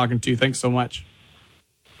great talking to you. Thanks so much.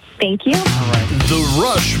 Thank you. All right. The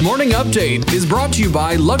Rush Morning Update is brought to you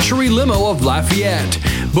by Luxury Limo of Lafayette.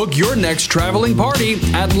 Book your next traveling party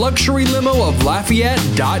at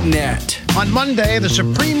luxurylimooflafayette.net. On Monday, the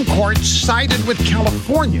Supreme Court sided with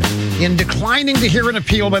California in declining to hear an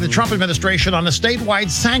appeal by the Trump administration on a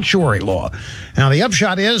statewide sanctuary law. Now, the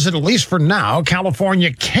upshot is that, at least for now,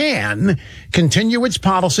 California can continue its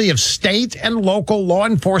policy of state and local law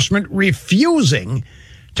enforcement refusing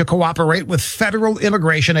to cooperate with federal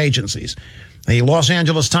immigration agencies. The Los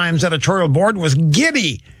Angeles Times editorial board was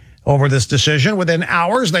giddy over this decision. Within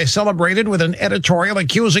hours, they celebrated with an editorial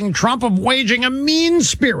accusing Trump of waging a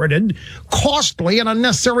mean-spirited, costly, and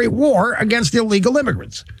unnecessary war against illegal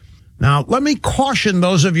immigrants. Now, let me caution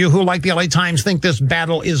those of you who, like the LA Times, think this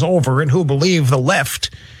battle is over and who believe the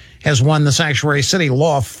left has won the sanctuary city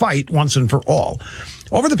law fight once and for all.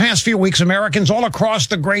 Over the past few weeks, Americans all across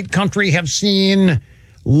the great country have seen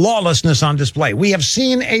lawlessness on display. We have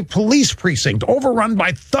seen a police precinct overrun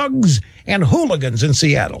by thugs and hooligans in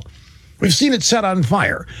Seattle. We've seen it set on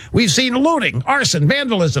fire. We've seen looting, arson,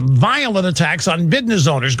 vandalism, violent attacks on business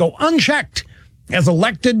owners go unchecked as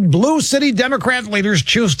elected blue city Democrat leaders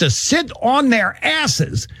choose to sit on their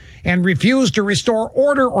asses and refuse to restore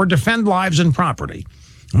order or defend lives and property.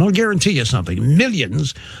 And I'll guarantee you something.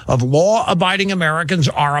 Millions of law-abiding Americans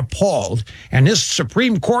are appalled, and this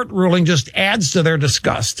Supreme Court ruling just adds to their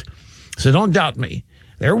disgust. So don't doubt me.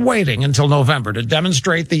 They're waiting until November to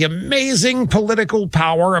demonstrate the amazing political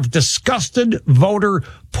power of disgusted voter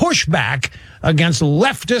pushback against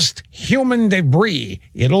leftist human debris.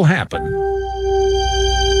 It'll happen.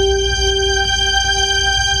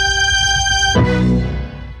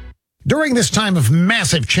 During this time of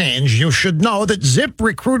massive change, you should know that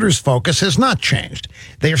ZipRecruiter's focus has not changed.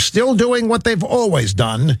 They are still doing what they've always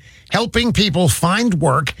done, helping people find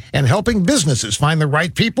work and helping businesses find the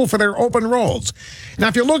right people for their open roles. Now,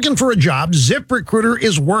 if you're looking for a job, ZipRecruiter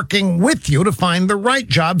is working with you to find the right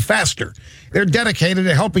job faster. They're dedicated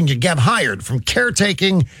to helping you get hired, from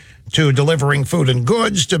caretaking to delivering food and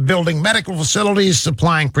goods to building medical facilities,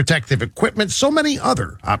 supplying protective equipment, so many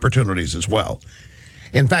other opportunities as well.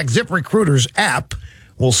 In fact, ZipRecruiter's app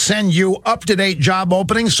will send you up-to-date job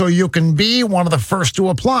openings so you can be one of the first to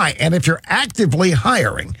apply. And if you're actively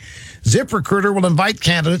hiring, ZipRecruiter will invite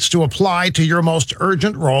candidates to apply to your most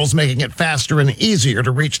urgent roles, making it faster and easier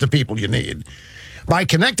to reach the people you need. By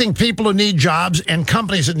connecting people who need jobs and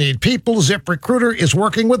companies that need people, ZipRecruiter is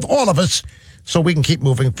working with all of us so we can keep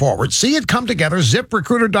moving forward. See it come together,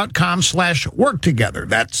 ZipRecruiter.com/work together.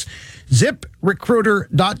 That's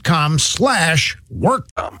ZipRecruiter.com/work.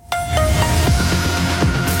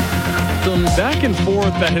 Some back and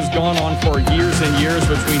forth that has gone on for years and years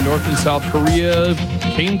between North and South Korea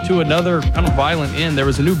came to another kind of violent end. There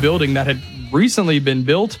was a new building that had recently been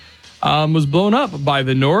built, was blown up by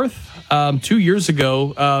the North 2 years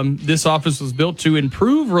ago. This office was built to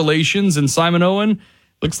improve relations, and Simon Owen,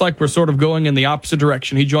 looks like we're sort of going in the opposite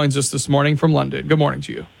direction. He joins us this morning from London. Good morning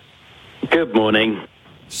to you. Good morning.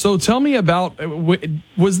 So tell me about,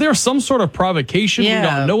 was there some sort of provocation we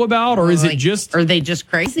don't know about, or is it just... Are they just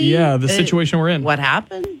crazy? Yeah, the situation we're in. What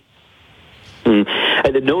happened?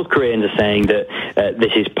 The North Koreans are saying that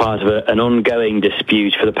this is part of an ongoing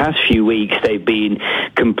dispute. For the past few weeks, they've been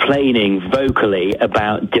complaining vocally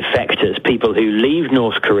about defectors, people who leave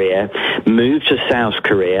North Korea, move to South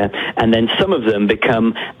Korea, and then some of them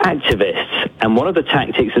become activists. And one of the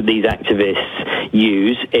tactics that these activists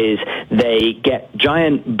use is they get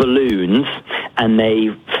giant balloons and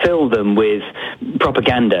they fill them with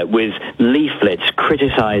propaganda, with leaflets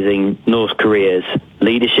criticizing North Korea's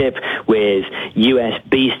leadership, with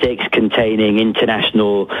USB sticks containing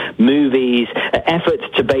international movies, efforts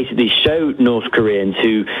to basically show North Koreans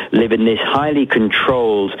who live in this highly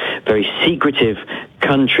controlled, very secretive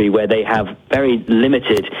country where they have very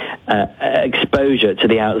limited exposure to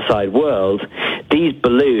the outside world, these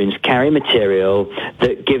balloons carry material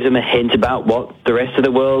that gives them a hint about what the rest of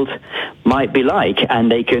the world might be like,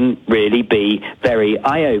 and they can really be very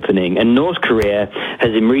eye-opening. And North Korea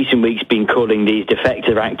has in recent weeks been calling these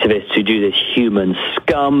defective activists who do this human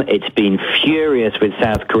scum. It's been furious with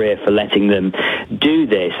South Korea for letting them do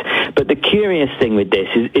this. But the curious thing with this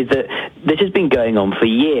is that this has been going on for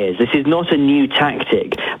years. This is not a new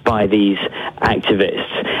tactic by these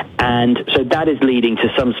activists. And so that is leading to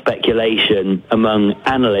some speculation among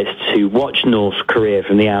analysts who watch North Korea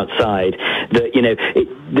from the outside that, you know,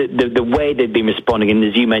 the way they've been responding, and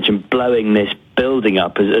as you mentioned, blowing this building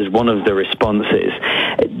up as one of the responses,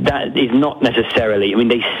 that is not necessarily, I mean,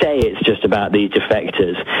 they say it's just about these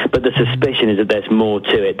defectors, but the suspicion is that there's more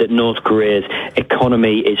to it, that North Korea's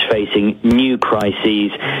economy is facing new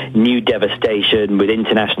crises, new devastation with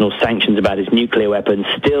international sanctions about its nuclear weapons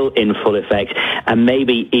still in full effect, and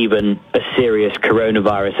maybe even a serious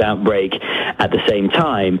coronavirus outbreak at the same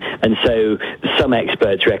time. And so some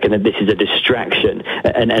experts reckon that this is a distraction,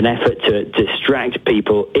 an effort to distract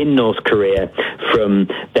people in North Korea from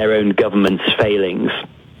their own government's failings.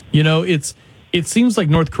 You know, it seems like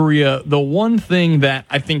North Korea, the one thing that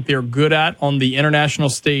I think they're good at on the international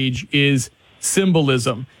stage is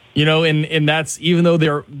symbolism. You know, and that's, even though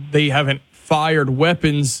they haven't fired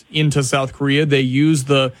weapons into South Korea, they use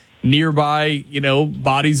the nearby, you know,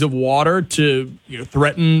 bodies of water to, you know,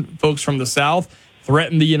 threaten folks from the South,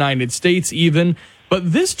 threaten the United States even.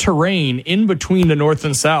 But this terrain in between the North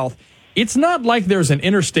and South, it's not like there's an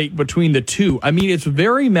interstate between the two. I mean, it's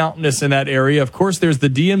very mountainous in that area. Of course, there's the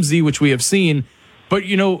DMZ, which we have seen. But,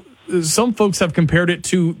 you know, some folks have compared it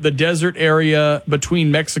to the desert area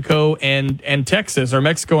between Mexico and Texas, or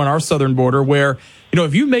Mexico and our southern border, where, you know,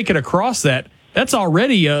 if you make it across that, that's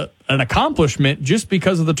already an accomplishment just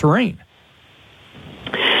because of the terrain.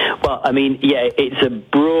 Well, I mean, yeah, it's a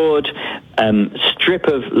broad strip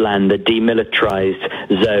of land, a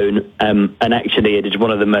demilitarized zone, and actually it is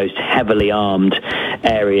one of the most heavily armed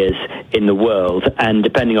areas in the world. And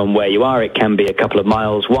depending on where you are, it can be a couple of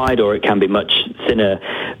miles wide, or it can be much thinner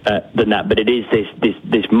than that. But it is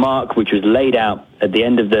this mark which was laid out at the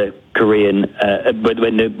end of the Korean,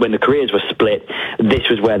 when the Koreas were split, this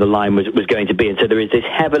was where the line was going to be. And so there is this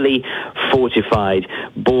heavily fortified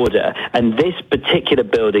border. And this particular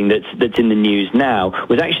building that's in the news now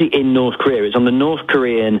was actually in North Korea. It's on the North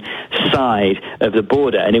Korean side of the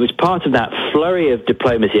border. And it was part of that flurry of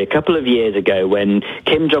diplomacy a couple of years ago when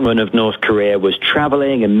Kim Jong-un of North Korea was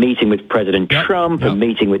traveling and meeting with President Trump and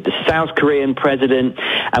meeting with the South Korean president.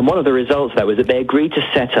 And one of the results of that was that they agreed to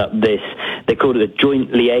set up this, they called it a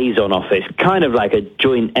joint liaison office, kind of like a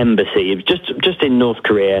joint embassy, just in North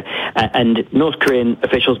Korea. And North Korean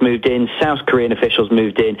officials moved in, South Korean officials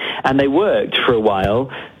moved in, and they worked for a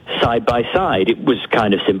while side by side. It was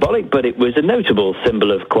kind of symbolic, but it was a notable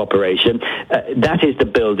symbol of cooperation. That is the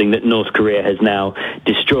building that North Korea has now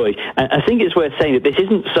destroyed. And I think it's worth saying that this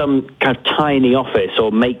isn't some kind of tiny office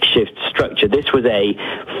or makeshift structure. This was a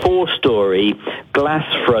 4-story,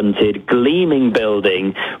 glass-fronted, gleaming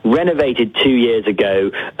building renovated 2 years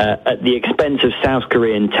ago at the expense of South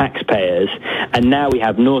Korean taxpayers. And now we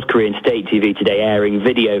have North Korean state TV today airing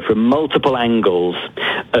video from multiple angles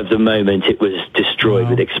of the moment it was destroyed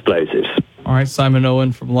with explosives. All right, Simon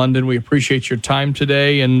Owen from London, we appreciate your time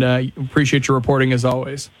today and appreciate your reporting as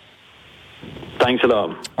always. Thanks a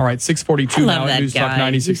lot. All right, 6:42 now at News Talk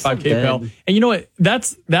 96.5 KPEL. And you know what?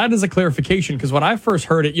 That is a clarification, because when I first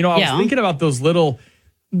heard it, you know, I was thinking about those little,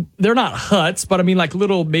 they're not huts, but I mean like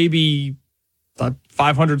little maybe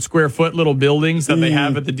 500 square foot little buildings that they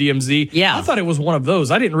have at the DMZ. Yeah. I thought it was one of those.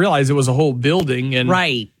 I didn't realize it was a whole building. And,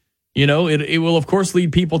 right. You know, it will, of course,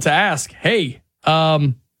 lead people to ask, hey,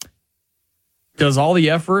 does all the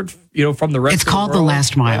effort, you know, from the rest of the world... It's called The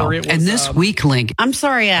Last Mile. And this weak link... I'm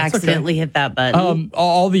sorry I accidentally hit that button.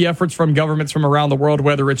 All the efforts from governments from around the world,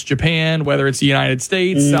 whether it's Japan, whether it's the United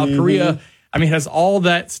States, South Korea, I mean, has all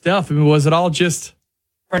that stuff. I mean, was it all just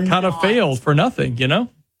kind of failed for nothing, you know?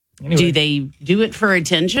 Anyway. Do they do it for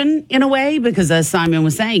attention in a way? Because as Simon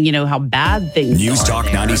was saying, you know, how bad things News Talk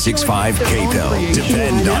 96.5 KPEL.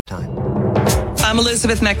 Depend on... I'm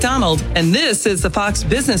Elizabeth McDonald, and this is the Fox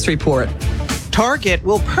Business Report. Target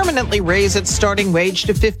will permanently raise its starting wage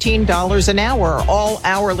to $15 an hour. All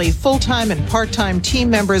hourly, full-time, and part-time team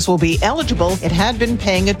members will be eligible. It had been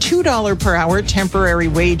paying a $2 per hour temporary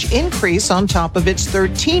wage increase on top of its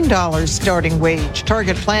 $13 starting wage.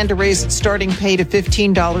 Target planned to raise its starting pay to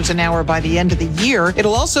 $15 an hour by the end of the year.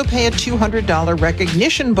 It'll also pay a $200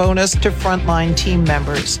 recognition bonus to frontline team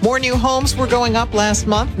members. More new homes were going up last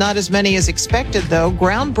month, not as many as expected, though.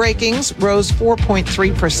 Groundbreakings rose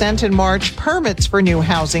 4.3% in March. Permits for new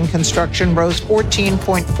housing construction rose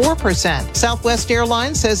 14.4%. Southwest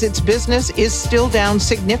Airlines says its business is still down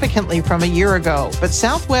significantly from a year ago, but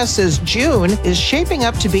Southwest says June is shaping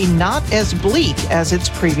up to be not as bleak as its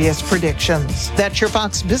previous predictions. That's your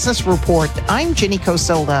Fox Business Report. I'm Ginny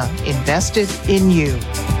Cosola, invested in you.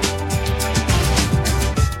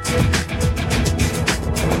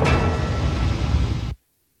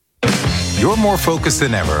 You're more focused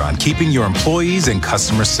than ever on keeping your employees and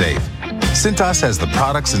customers safe. Cintas has the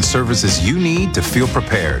products and services you need to feel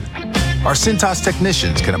prepared. Our Cintas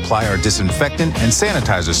technicians can apply our disinfectant and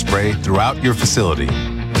sanitizer spray throughout your facility.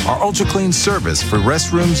 Our Ultra Clean service for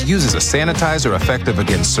restrooms uses a sanitizer effective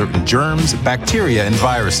against certain germs, bacteria, and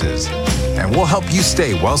viruses. And we'll help you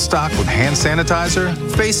stay well stocked with hand sanitizer,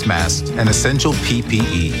 face masks, and essential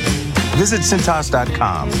PPE. Visit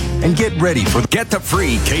Cintas.com and get ready for... Get the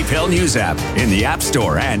free KPEL News app in the App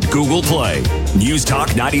Store and Google Play. News Talk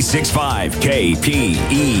 96.5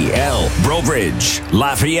 KPEL. Brobridge,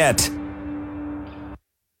 Lafayette.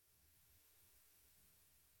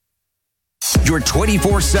 Your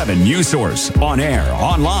 24/7 news source, on air,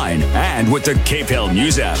 online, and with the KPEL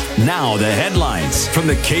News app. Now the headlines from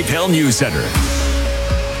the KPEL News Center.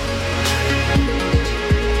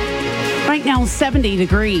 Right now, 70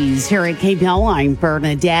 degrees here at KPEL. I'm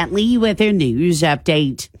Bernadette Lee with your news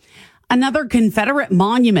update. Another Confederate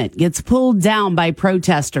monument gets pulled down by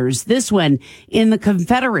protesters, this one in the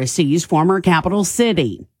Confederacy's former capital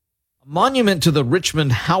city. A monument to the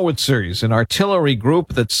Richmond Howitzers, an artillery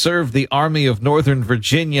group that served the Army of Northern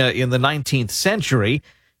Virginia in the 19th century,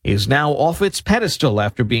 is now off its pedestal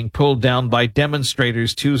after being pulled down by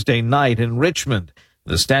demonstrators Tuesday night in Richmond.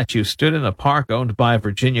 The statue stood in a park owned by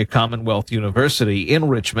Virginia Commonwealth University in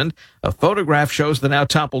Richmond. A photograph shows the now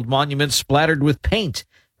toppled monument splattered with paint.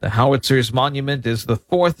 The Howitzers Monument is the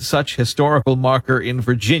fourth such historical marker in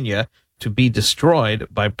Virginia to be destroyed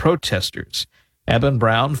by protesters. Eben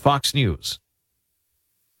Brown, Fox News.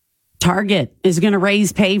 Target is going to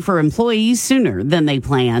raise pay for employees sooner than they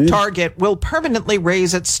planned. Target will permanently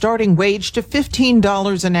raise its starting wage to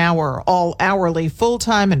 $15 an hour. All hourly,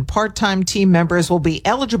 full-time, and part-time team members will be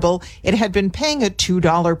eligible. It had been paying a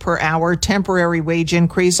 $2 per hour temporary wage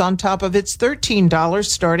increase on top of its $13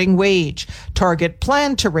 starting wage. Target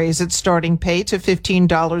planned to raise its starting pay to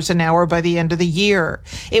 $15 an hour by the end of the year.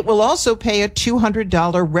 It will also pay a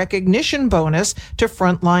 $200 recognition bonus to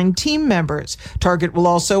frontline team members. Target will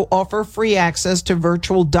also offer free access to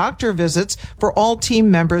virtual doctor visits for all team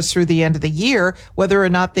members through the end of the year, whether or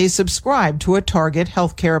not they subscribe to a Target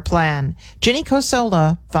healthcare plan. Ginny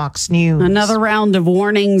Cosola, Fox News. Another round of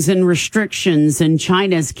warnings and restrictions in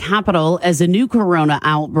China's capital as a new corona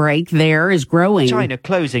outbreak there is growing. China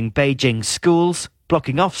closing Beijing schools,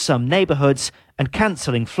 blocking off some neighborhoods, and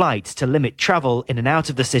cancelling flights to limit travel in and out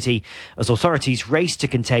of the city as authorities race to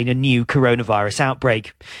contain a new coronavirus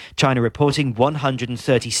outbreak. China reporting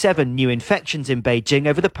 137 new infections in Beijing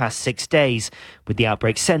over the past 6 days, with the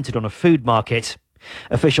outbreak centred on a food market.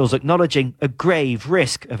 Officials acknowledging a grave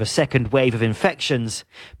risk of a second wave of infections,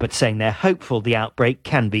 but saying they're hopeful the outbreak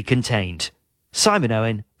can be contained. Simon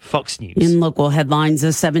Owen, Fox News. In local headlines, a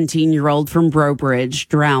 17-year-old from Brobridge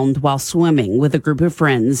drowned while swimming with a group of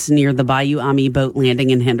friends near the Bayou Ami boat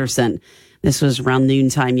landing in Henderson. This was around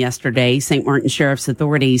noontime yesterday. St. Martin Sheriff's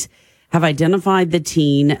authorities have identified the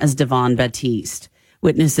teen as Devon Baptiste.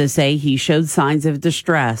 Witnesses say he showed signs of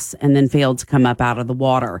distress and then failed to come up out of the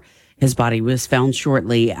water. His body was found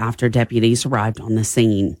shortly after deputies arrived on the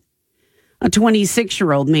scene. A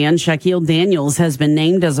 26-year-old man, Shaquille Daniels, has been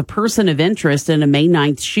named as a person of interest in a May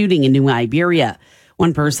 9th shooting in New Iberia.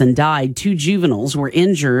 One person died. 2 juveniles were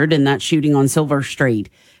injured in that shooting on Silver Street.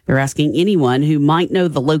 They're asking anyone who might know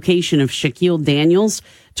the location of Shaquille Daniels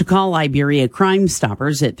to call Iberia Crime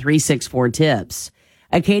Stoppers at 364-TIPS.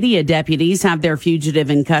 Acadia deputies have their fugitive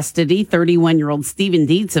in custody, 31-year-old Stephen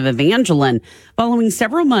Dietz of Evangeline, following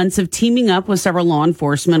several months of teaming up with several law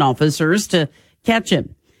enforcement officers to catch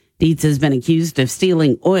him. Dietz has been accused of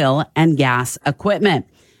stealing oil and gas equipment.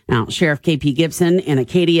 Now, Sheriff K.P. Gibson in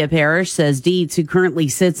Acadia Parish says Dietz, who currently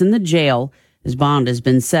sits in the jail, his bond has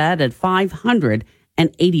been set at $550,000.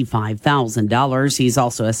 and $85,000. He's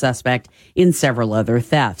also a suspect in several other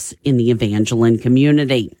thefts in the Evangeline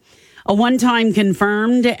community. A one-time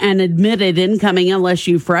confirmed and admitted incoming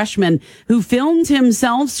LSU freshman who filmed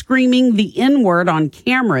himself screaming the N-word on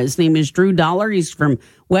camera. His name is Drew Dollar. He's from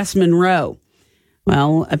West Monroe.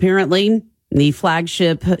 Well, apparently the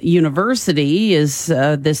flagship university is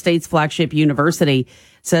the state's flagship university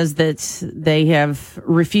says that they have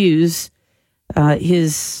refused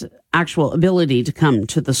his actual ability to come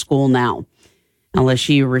to the school now.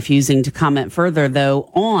 LSU refusing to comment further,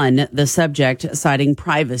 though, on the subject, citing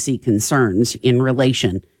privacy concerns in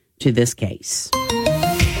relation to this case.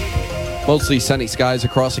 Mostly sunny skies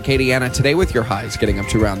across Acadiana today with your highs getting up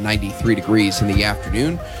to around 93 degrees in the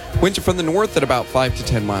afternoon. Winds are from the north at about 5 to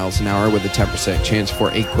 10 miles an hour with a 10% chance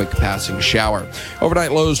for a quick passing shower.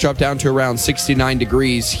 Overnight lows drop down to around 69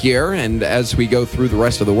 degrees here, and as we go through the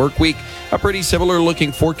rest of the work week, a pretty similar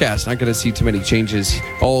looking forecast. Not going to see too many changes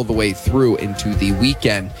all the way through into the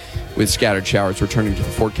weekend, with scattered showers returning to the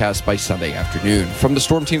forecast by Sunday afternoon. From the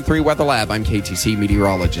Storm Team 3 Weather Lab, I'm KTC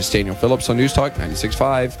meteorologist Daniel Phillips on News Talk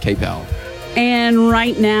 96.5 KPEL. And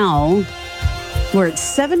right now, we're at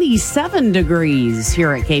 77 degrees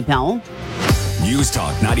here at KPEL. News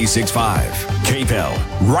Talk 96.5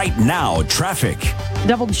 KPEL. Right now, traffic.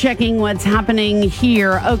 Double checking what's happening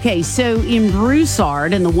here. Okay, so in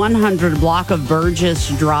Broussard, in the 100 block of Burgess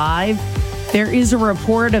Drive, there is a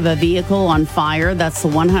report of a vehicle on fire. That's the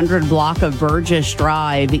 100 block of Burgess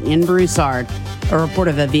Drive in Broussard. A report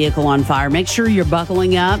of a vehicle on fire. Make sure you're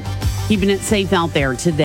buckling up, keeping it safe out there today.